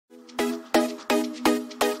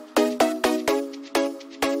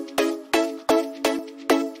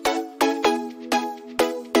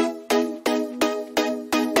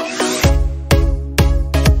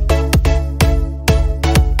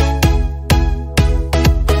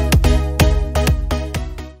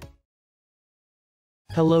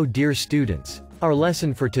Hello dear students. Our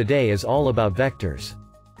lesson for today is all about vectors.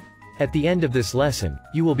 At the end of this lesson,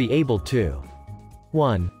 you will be able to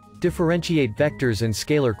 1. Differentiate vectors and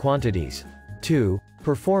scalar quantities. 2.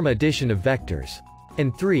 Perform addition of vectors.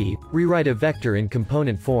 And 3. Rewrite a vector in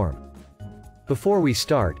component form. Before we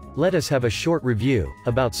start, let us have a short review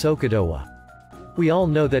about SOHCAHTOA. We all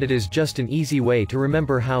know that it is just an easy way to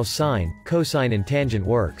remember how sine, cosine and tangent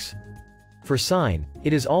works. For sine,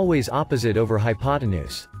 it is always opposite over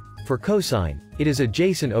hypotenuse. For cosine, it is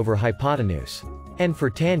adjacent over hypotenuse. And for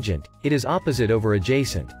tangent, it is opposite over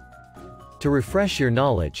adjacent. To refresh your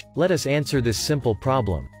knowledge, let us answer this simple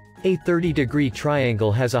problem. A 30-degree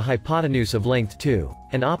triangle has a hypotenuse of length 2,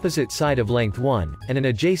 an opposite side of length 1, and an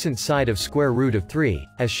adjacent side of square root of 3,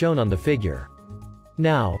 as shown on the figure.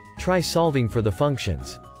 Now, try solving for the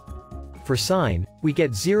functions. For sine, we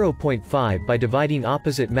get 0.5 by dividing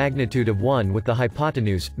opposite magnitude of 1 with the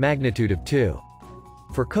hypotenuse, magnitude of 2.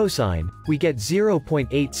 For cosine, we get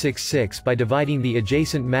 0.866 by dividing the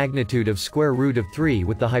adjacent magnitude of square root of 3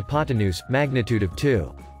 with the hypotenuse, magnitude of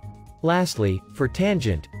 2. Lastly, for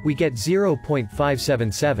tangent, we get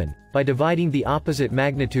 0.577 by dividing the opposite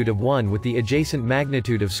magnitude of 1 with the adjacent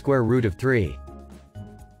magnitude of square root of 3.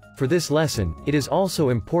 For this lesson, it is also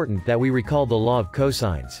important that we recall the law of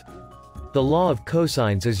cosines. The law of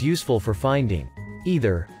cosines is useful for finding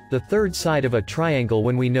either the third side of a triangle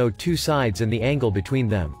when we know two sides and the angle between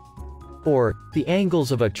them, or the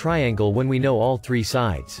angles of a triangle when we know all three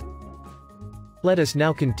sides. Let us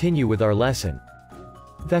now continue with our lesson.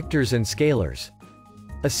 Vectors and scalars.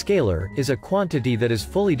 A scalar is a quantity that is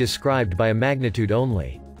fully described by a magnitude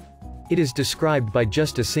only. It is described by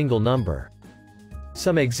just a single number.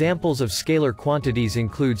 Some examples of scalar quantities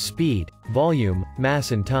include speed, volume,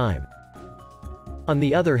 mass and time. On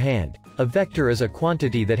the other hand, a vector is a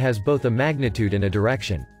quantity that has both a magnitude and a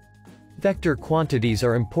direction. Vector quantities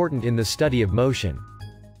are important in the study of motion.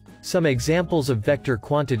 Some examples of vector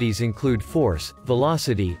quantities include force,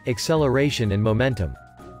 velocity, acceleration and momentum.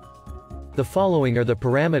 The following are the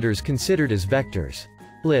parameters considered as vectors: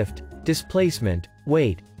 lift, displacement,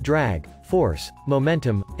 weight, drag, force,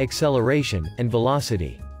 momentum, acceleration, and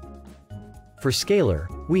velocity. For scalar,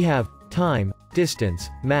 we have time, distance,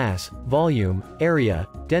 mass, volume, area,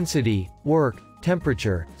 density, work,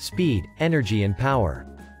 temperature, speed, energy and power.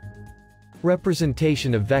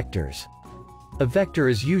 Representation of vectors. A vector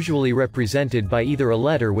is usually represented by either a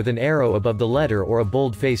letter with an arrow above the letter or a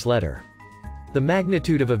boldface letter. The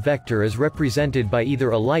magnitude of a vector is represented by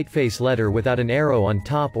either a lightface letter without an arrow on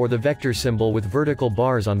top or the vector symbol with vertical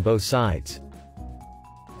bars on both sides.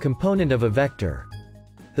 Component of a vector.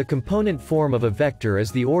 The component form of a vector is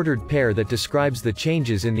the ordered pair that describes the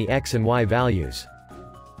changes in the x and y values.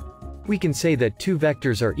 We can say that two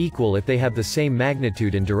vectors are equal if they have the same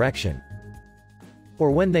magnitude and direction,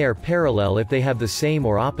 or when they are parallel if they have the same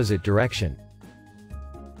or opposite direction.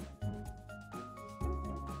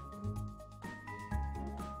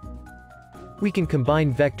 We can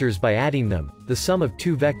combine vectors by adding them. The sum of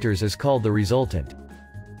two vectors is called the resultant.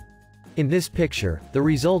 In this picture, the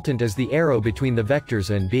resultant is the arrow between the vectors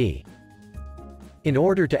A and B. In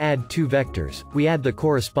order to add two vectors, we add the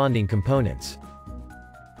corresponding components.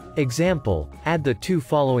 Example, add the two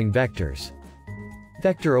following vectors.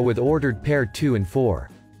 Vector A with ordered pair 2 and 4,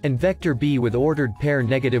 and vector B with ordered pair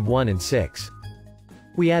 -1 and 6.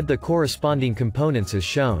 We add the corresponding components as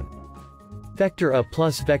shown. Vector A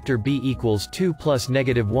plus vector B equals 2 plus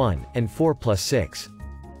 -1, and 4 plus 6.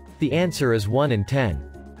 The answer is 1 and 10.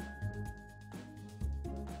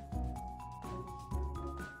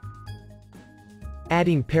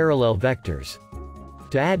 Adding parallel vectors.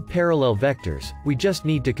 To add parallel vectors, we just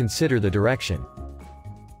need to consider the direction.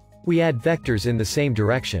 We add vectors in the same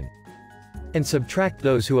direction, and subtract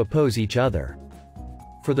those who oppose each other.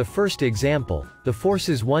 For the first example, the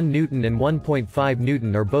forces 1 Newton and 1.5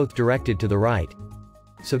 Newton are both directed to the right.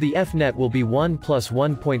 So the F net will be 1 plus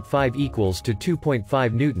 1.5 equals to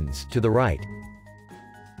 2.5 newtons to the right.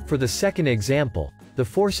 For the second example, the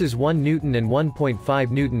forces 1 Newton and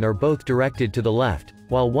 1.5 Newton are both directed to the left,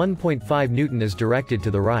 while 1.5 Newton is directed to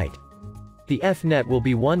the right. The F net will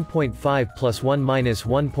be 1.5 plus 1 minus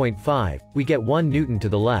 1.5, we get 1 Newton to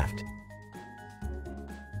the left.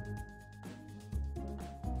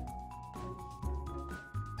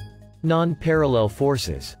 Non-parallel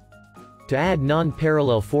forces. To add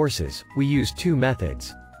non-parallel forces, we use two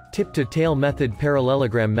methods: tip-to-tail method,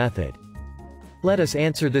 parallelogram method. Let us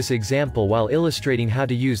answer this example while illustrating how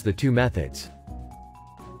to use the two methods.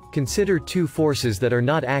 Consider two forces that are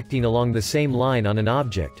not acting along the same line on an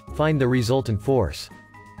object. Find the resultant force.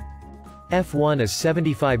 F1 is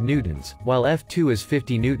 75 newtons, while F2 is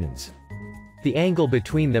 50 newtons. the angle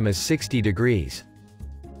between them is 60 degrees.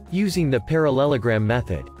 Using the parallelogram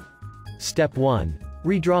method. Step 1.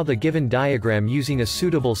 Redraw the given diagram using a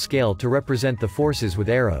suitable scale to represent the forces with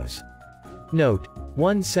arrows. Note,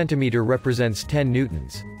 1 centimeter represents 10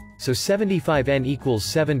 newtons. So 75 N equals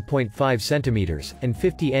 7.5 centimeters, and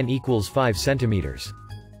 50 N equals 5 centimeters.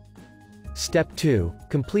 Step 2.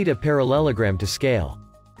 Complete a parallelogram to scale.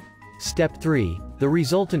 Step 3. The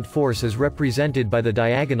resultant force is represented by the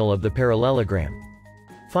diagonal of the parallelogram.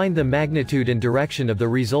 Find the magnitude and direction of the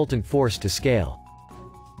resultant force to scale.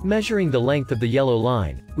 Measuring the length of the yellow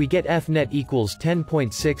line, we get F net equals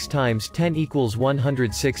 10.6 times 10 equals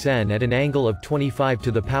 106 N at an angle of 25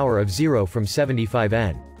 to the power of 0 from 75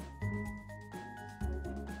 N.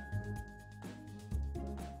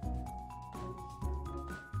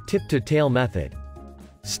 Tip-to-tail method.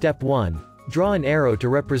 Step 1. Draw an arrow to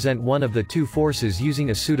represent one of the two forces using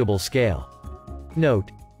a suitable scale.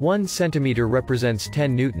 Note, 1 centimeter represents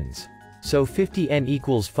 10 newtons. So 50 N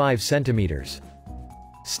equals 5 centimeters.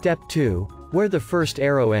 Step 2. Where the first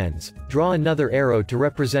arrow ends, draw another arrow to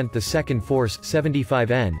represent the second force,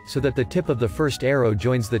 75 N, so that the tip of the first arrow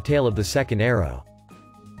joins the tail of the second arrow.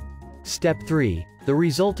 Step 3. The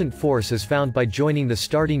resultant force is found by joining the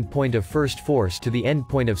starting point of first force to the end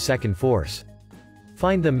point of second force.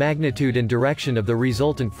 Find the magnitude and direction of the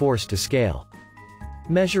resultant force to scale.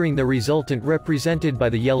 Measuring the resultant represented by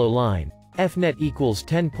the yellow line, F net equals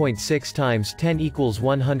 10.6 times 10 equals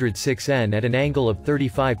 106 N at an angle of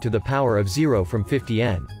 35 to the power of 0 from 50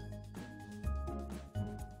 N.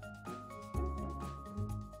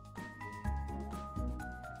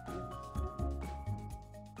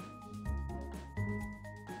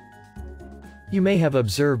 You may have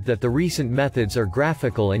observed that the recent methods are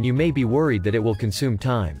graphical and you may be worried that it will consume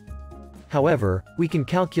time. However, we can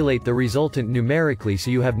calculate the resultant numerically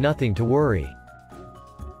so you have nothing to worry.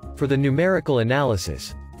 For the numerical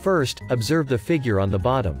analysis, first, observe the figure on the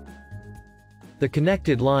bottom. The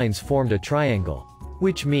connected lines formed a triangle.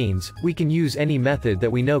 Which means, we can use any method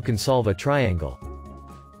that we know can solve a triangle.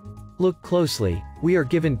 Look closely, we are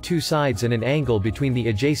given two sides and an angle between the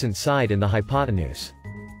adjacent side and the hypotenuse.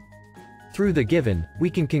 Through the given, we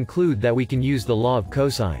can conclude that we can use the law of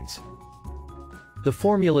cosines. The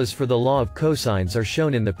formulas for the law of cosines are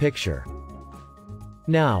shown in the picture.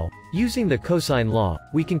 Now, using the cosine law,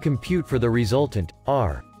 we can compute for the resultant,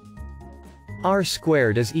 r. R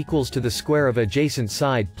squared is equals to the square of adjacent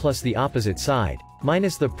side plus the opposite side,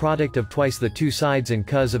 minus the product of twice the two sides and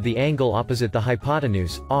cos of the angle opposite the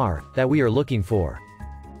hypotenuse, r, that we are looking for.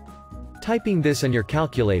 Typing this on your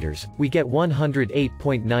calculators, we get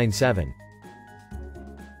 108.97.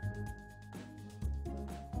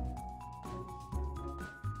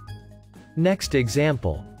 Next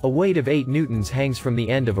example, a weight of 8 newtons hangs from the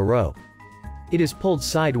end of a rope. It is pulled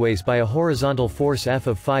sideways by a horizontal force F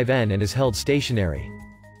of 5 N and is held stationary.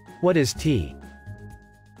 What is T?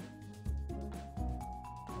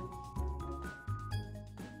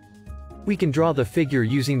 We can draw the figure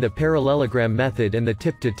using the parallelogram method and the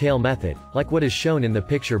tip-to-tail method, like what is shown in the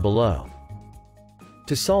picture below.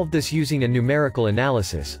 To solve this using a numerical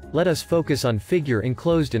analysis, let us focus on figure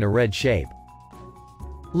enclosed in a red shape.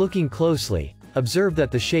 Looking closely, observe that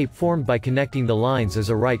the shape formed by connecting the lines is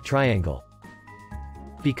a right triangle.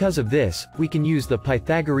 Because of this, we can use the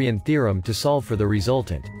Pythagorean theorem to solve for the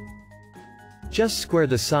resultant. Just square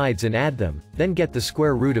the sides and add them, then get the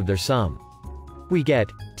square root of their sum. We get,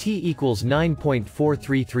 t equals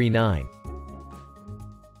 9.4339.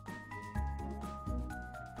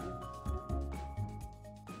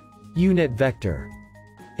 Unit vector.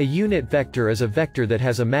 A unit vector is a vector that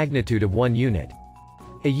has a magnitude of 1 unit.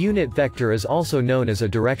 A unit vector is also known as a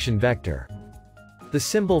direction vector. The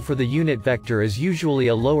symbol for the unit vector is usually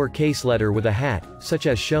a lowercase letter with a hat, such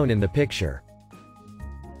as shown in the picture.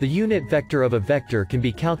 The unit vector of a vector can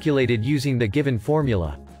be calculated using the given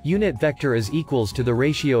formula. Unit vector is equals to the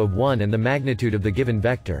ratio of 1 and the magnitude of the given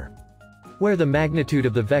vector. Where the magnitude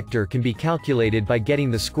of the vector can be calculated by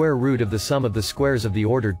getting the square root of the sum of the squares of the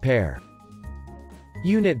ordered pair.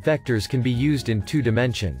 Unit vectors can be used in 2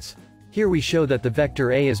 dimensions. Here we show that the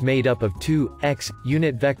vector A is made up of 2 x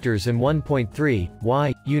unit vectors and 1.3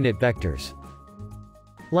 y unit vectors.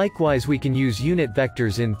 Likewise, we can use unit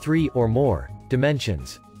vectors in 3 or more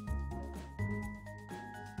dimensions.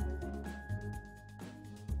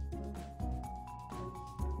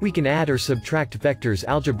 We can add or subtract vectors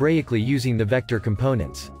algebraically using the vector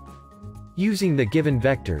components. Using the given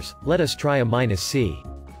vectors, let us try a minus c.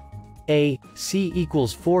 C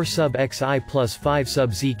equals 4 sub xi plus 5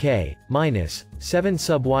 sub zk, minus 7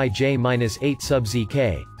 sub yj minus 8 sub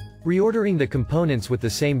zk. Reordering the components with the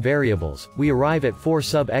same variables, we arrive at 4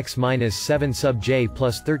 sub x minus 7 sub j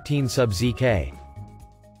plus 13 sub zk.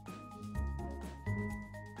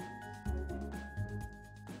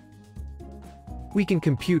 We can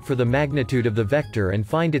compute for the magnitude of the vector and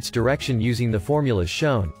find its direction using the formulas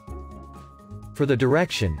shown. For the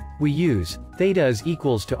direction, we use theta is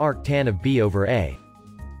equals to arctan of b over a.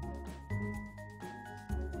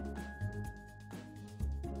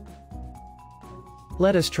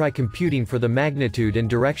 Let us try computing for the magnitude and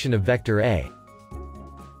direction of vector A.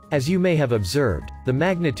 As you may have observed, the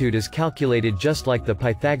magnitude is calculated just like the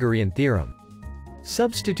Pythagorean theorem.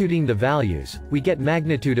 Substituting the values, we get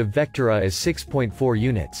magnitude of vector A as 6.4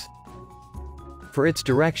 units. For its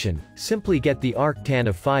direction, simply get the arctan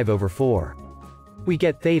of 5 over 4. We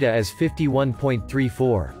get theta as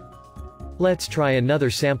 51.34. Let's try another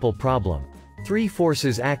sample problem. 3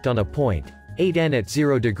 forces act on a point, 8n at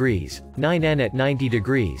 0 degrees, 9n at 90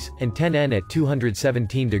 degrees, and 10n at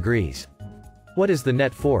 217 degrees. What is the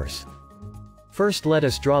net force? First let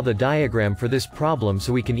us draw the diagram for this problem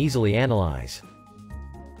so we can easily analyze.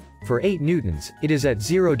 For 8 newtons, it is at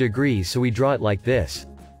 0 degrees, so we draw it like this.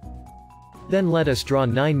 Then let us draw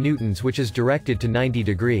 9 newtons, which is directed to 90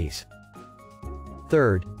 degrees.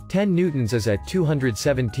 Third, 10 newtons is at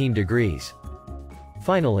 217 degrees.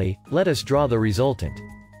 Finally, let us draw the resultant.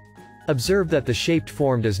 Observe that the shape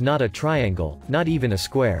formed is not a triangle, not even a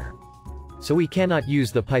square. So we cannot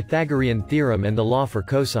use the Pythagorean theorem and the law for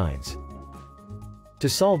cosines. To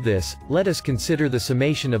solve this, let us consider the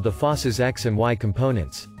summation of the forces x and y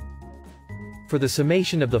components. For the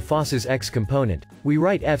summation of the forces x component, we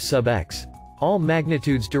write f sub x. All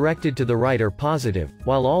magnitudes directed to the right are positive,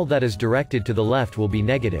 while all that is directed to the left will be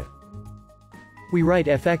negative. We write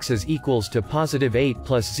fx as equals to positive 8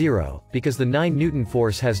 plus 0, because the 9 Newton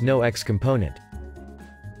force has no x component.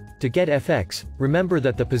 To get fx, remember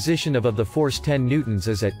that the position of the force 10 newtons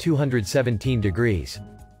is at 217 degrees.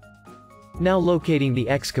 Now locating the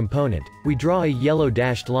x component, we draw a yellow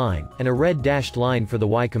dashed line, and a red dashed line for the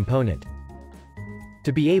y component.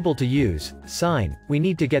 To be able to use sine, we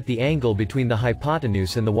need to get the angle between the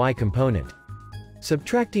hypotenuse and the y component.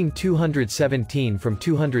 Subtracting 217 from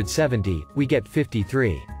 270, we get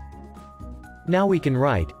 53. Now we can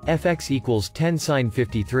write fx equals 10 sine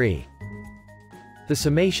 53. The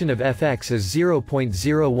summation of fx is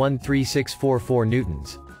 0.013644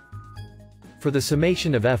 newtons. For the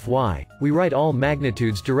summation of fy, we write all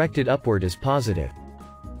magnitudes directed upward as positive.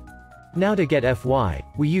 Now to get fy,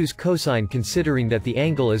 we use cosine considering that the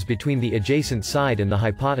angle is between the adjacent side and the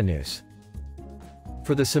hypotenuse.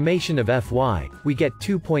 For the summation of fy, we get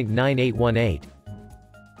 2.9818.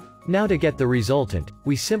 Now to get the resultant,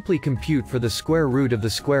 we simply compute for the square root of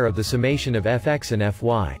the summation of fx and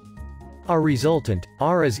fy. Our resultant,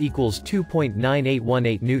 r is equals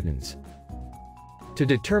 2.9818 newtons. To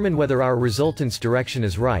determine whether our resultant's direction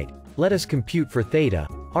is right, let us compute for theta,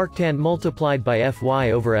 arctan multiplied by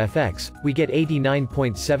fy over fx, we get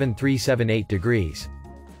 89.7378 degrees.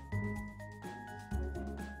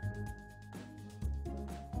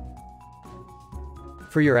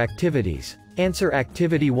 For your activities, answer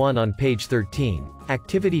Activity 1 on page 13,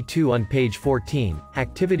 Activity 2 on page 14,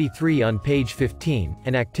 Activity 3 on page 15,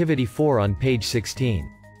 and Activity 4 on page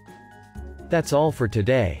 16. That's all for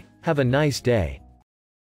today. Have a nice day.